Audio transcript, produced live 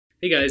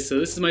Hey guys, so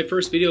this is my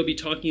first video. I'll be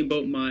talking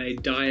about my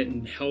diet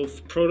and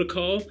health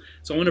protocol.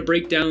 So I want to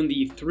break down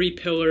the 3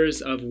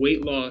 pillars of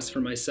weight loss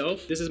for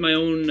myself. This is my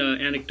own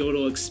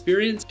anecdotal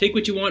experience. Take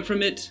what you want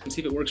from it and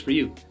see if it works for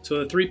you. So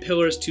the 3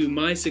 pillars to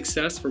my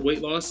success for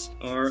weight loss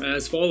are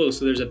as follows.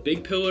 So there's a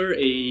big pillar,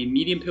 a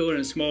medium pillar,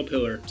 and a small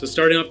pillar. So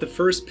starting off, the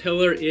first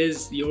pillar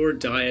is your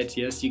diet.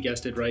 Yes, you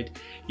guessed it right.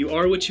 You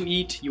are what you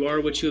eat, you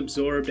are what you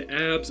absorb.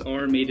 Abs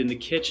are made in the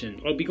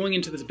kitchen. I'll be going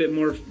into this a bit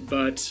more,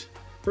 but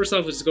first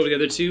off, let's just go with the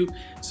other 2.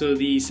 So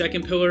the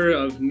second pillar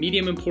of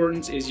medium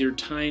importance is your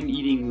time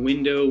eating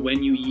window,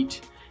 when you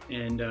eat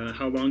and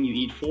how long you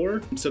eat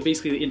for. So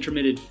basically the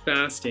intermittent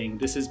fasting,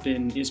 this has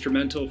been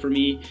instrumental for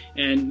me,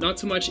 and not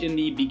so much in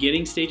the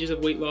beginning stages of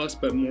weight loss,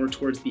 but more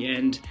towards the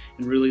end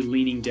and really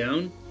leaning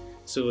down.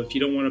 So if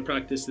you don't want to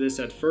practice this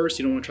at first,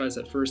 you don't want to try this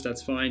at first,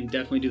 that's fine.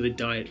 Definitely do the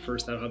diet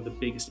first, that'll have the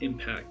biggest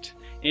impact.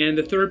 And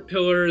the third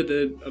pillar,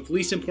 of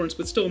least importance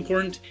but still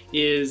important,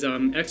 is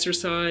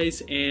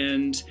exercise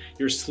and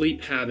your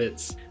sleep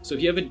habits. So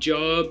if you have a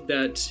job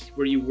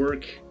where you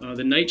work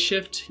the night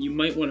shift, you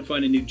might want to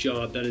find a new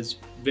job. That is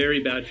very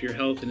bad for your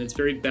health and it's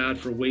very bad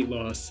for weight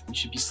loss. You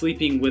should be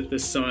sleeping with the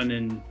sun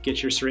and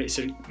get your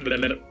circadian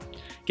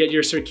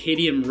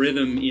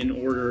rhythm in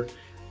order,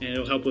 and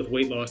it'll help with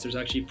weight loss. There's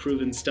actually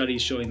proven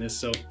studies showing this.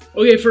 So,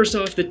 okay, first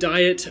off, the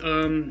diet.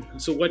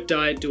 So what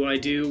diet do I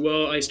do?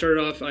 Well, I started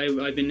off,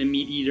 I've been a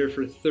meat eater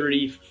for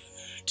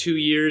 32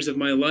 years of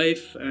my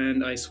life,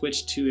 and I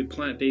switched to a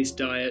plant-based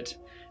diet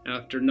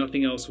after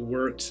nothing else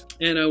worked.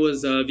 And I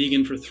was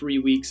vegan for 3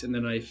 weeks, and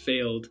then I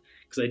failed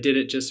because I did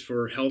it just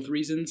for health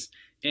reasons.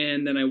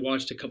 And then I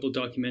watched a couple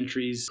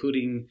documentaries,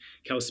 including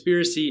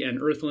Cowspiracy and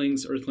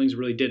Earthlings. Earthlings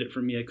really did it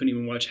for me. I couldn't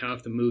even watch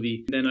half the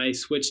movie. Then I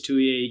switched to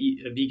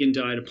a vegan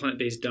diet, a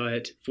plant-based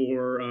diet,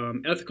 for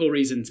ethical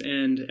reasons.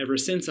 And ever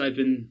since, I've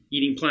been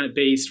eating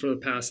plant-based for the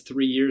past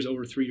 3 years,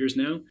 over 3 years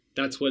now.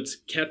 That's what's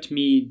kept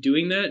me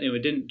doing that. And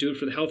I didn't do it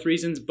for the health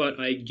reasons, but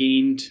I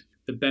gained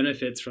the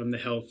benefits from the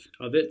health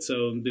of it,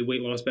 so the weight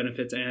loss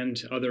benefits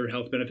and other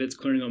health benefits,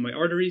 clearing out my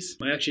arteries.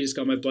 I actually just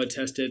got my blood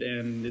tested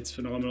and it's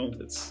phenomenal.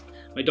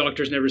 My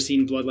doctor's never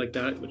seen blood like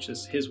that, which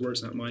is his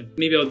words, not mine.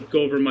 Maybe I'll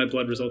go over my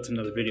blood results in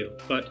another video.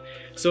 But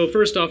so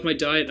first off, my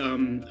diet,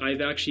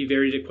 I've actually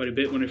varied it quite a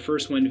bit. When I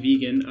first went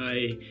vegan,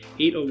 I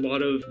ate a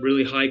lot of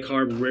really high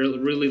carb,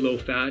 really low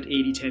fat,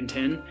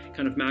 80-10-10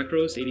 kind of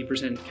macros,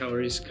 80%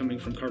 calories coming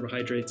from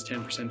carbohydrates,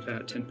 10%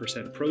 fat,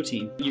 10%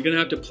 protein. You're gonna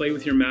have to play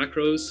with your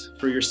macros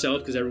for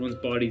yourself because everyone's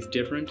body is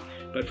different.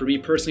 But for me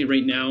personally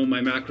right now,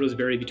 my macros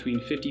vary between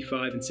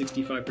 55 and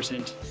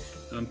 65%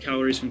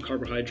 calories from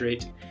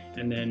carbohydrate,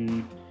 and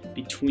then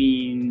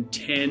between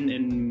 10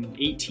 and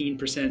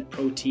 18%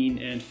 protein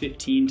and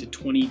 15 to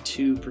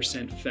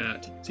 22%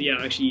 fat. So yeah,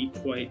 I actually eat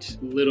quite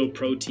little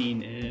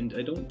protein, and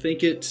I don't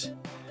think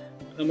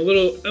I'm a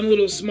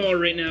little small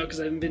right now because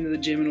I haven't been to the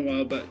gym in a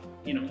while, but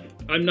you know,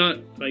 I'm not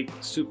like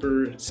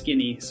super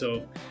skinny,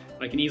 so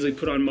I can easily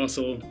put on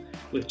muscle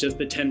with just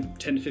the 10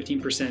 to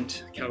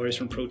 15% calories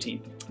from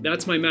protein.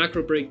 That's my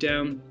macro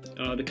breakdown.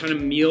 The kind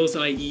of meals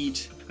I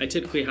eat, I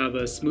typically have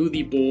a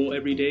smoothie bowl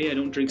every day. I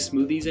don't drink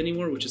smoothies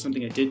anymore, which is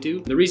something I did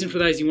do. The reason for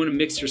that is you want to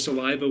mix your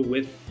saliva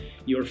with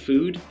your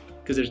food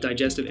because there's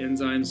digestive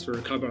enzymes for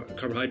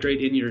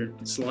carbohydrate in your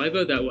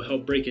saliva that will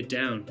help break it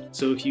down.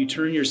 So if you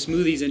turn your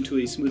smoothies into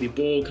a smoothie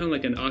bowl, kind of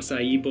like an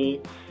acai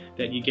bowl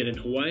that you get in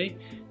Hawaii,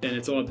 then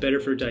it's a lot better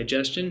for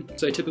digestion.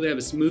 So I typically have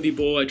a smoothie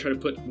bowl. I try to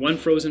put 1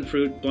 frozen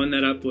fruit, blend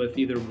that up with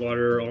either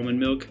water or almond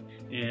milk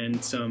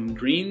and some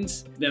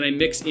greens. Then I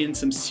mix in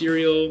some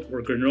cereal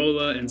or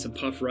granola and some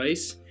puff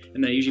rice.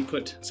 And I usually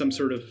put some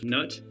sort of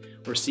nut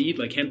or seed,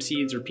 like hemp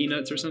seeds or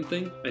peanuts or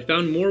something. I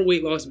found more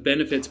weight loss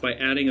benefits by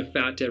adding a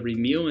fat to every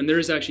meal, and there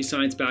is actually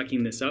science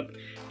backing this up,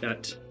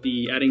 that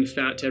adding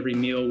fat to every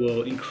meal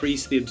will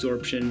increase the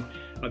absorption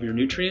of your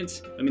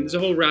nutrients. I mean, there's a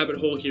whole rabbit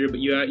hole here, but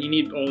you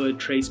need all the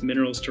trace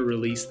minerals to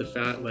release the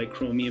fat, like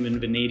chromium and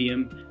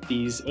vanadium.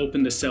 These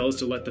open the cells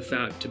to let the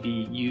fat to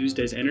be used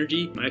as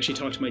energy. I actually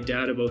talked to my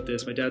dad about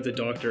this. My dad's a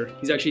doctor.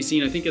 He's actually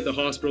seen, I think at the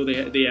hospital,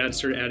 they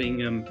started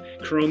adding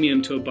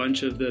chromium to a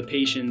bunch of the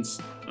patients'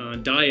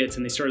 diets,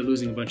 and they started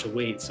losing a bunch of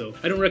weight. So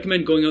I don't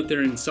recommend going out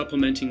there and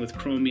supplementing with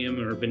chromium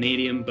or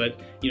vanadium, but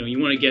you know, you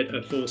want to get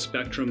a full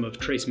spectrum of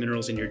trace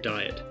minerals in your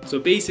diet. So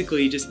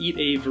basically just eat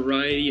a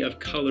variety of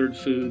colored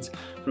foods,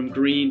 from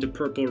green to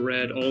purple,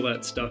 red, all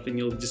that stuff, and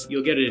you'll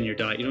get it in your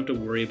diet. You don't have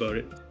to worry about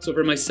it. So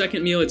for my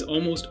second meal, it's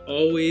almost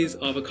always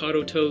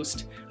avocado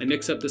toast. I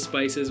mix up the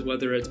spices,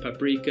 whether it's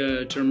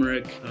paprika,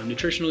 turmeric,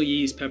 nutritional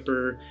yeast,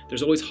 pepper.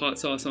 There's always hot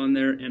sauce on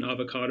there, and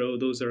avocado.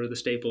 Those are the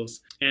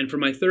staples. And for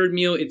my third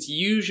meal, it's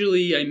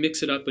usually I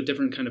mix it up with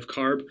different kind of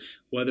carb,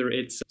 whether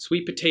it's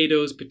sweet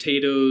potatoes,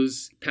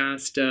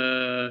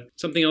 pasta,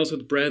 something else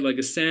with bread like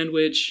a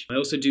sandwich. I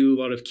also do a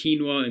lot of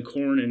quinoa and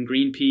corn and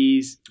green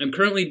peas. A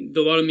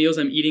lot of meals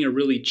I'm eating are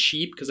really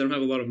cheap because I don't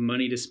have a lot of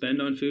money to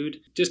spend on food.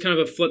 Just kind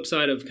of a flip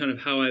side of kind of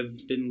how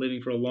I've been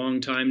living for a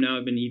long time now.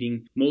 I've been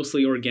eating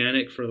mostly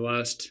organic for the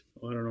last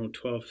I don't know,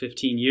 12,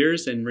 15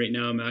 years. And right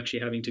now I'm actually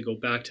having to go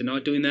back to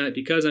not doing that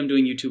because I'm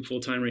doing YouTube full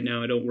time right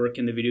now. I don't work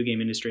in the video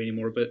game industry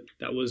anymore, but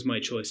that was my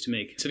choice to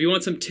make. So if you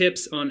want some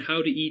tips on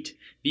how to eat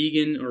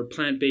vegan or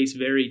plant-based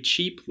very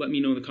cheap, let me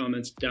know in the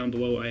comments down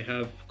below. I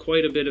have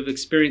quite a bit of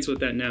experience with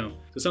that now.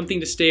 So something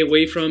to stay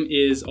away from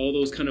is all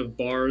those kind of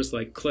bars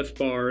like Cliff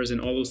bars and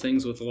all those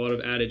things with a lot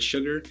of added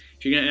sugar.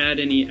 If you're gonna add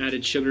any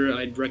added sugar,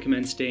 I'd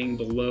recommend staying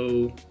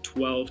below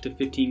 12 to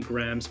 15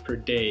 grams per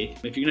day.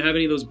 If you're gonna have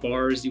any of those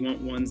bars, you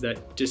want ones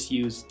that just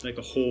use like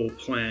a whole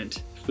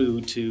plant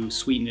food to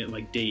sweeten it,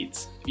 like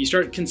dates. If you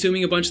start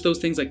consuming a bunch of those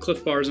things like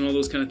Cliff bars and all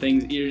those kind of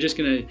things, you're just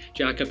gonna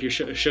jack up your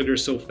sugar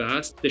so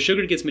fast. The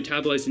sugar gets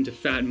metabolized into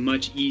fat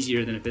much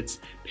easier than if it's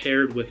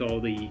paired with all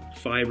the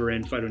fiber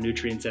and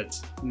phytonutrients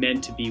that's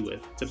meant to be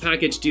with. It's a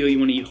package deal. You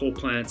wanna eat whole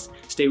plants,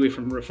 stay away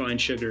from refined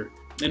sugar.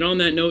 And on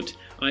that note,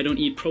 I don't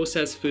eat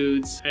processed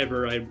foods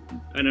ever, and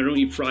I don't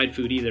eat fried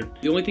food either.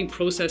 The only thing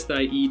processed that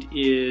I eat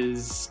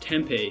is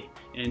tempeh.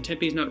 And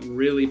tempeh is not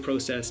really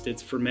processed,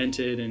 it's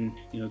fermented, and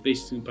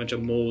basically a bunch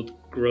of mold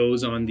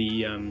grows on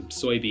the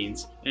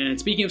soybeans. And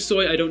speaking of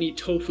soy, I don't eat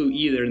tofu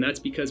either, and that's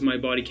because my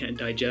body can't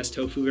digest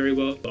tofu very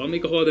well. I'll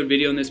make a whole other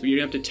video on this, but you're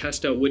gonna have to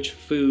test out which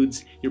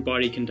foods your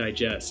body can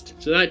digest.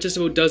 So that just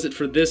about does it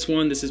for this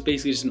one. This is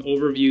basically just an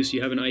overview so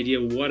you have an idea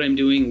of what I'm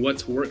doing,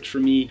 what's worked for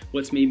me,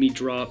 what's made me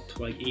drop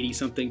like 80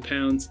 something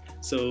pounds.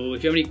 So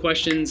if you have any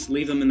questions,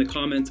 leave them in the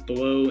comments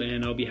below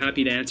and I'll be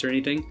happy to answer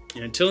anything.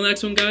 And until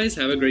next one, guys,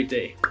 have a great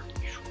day.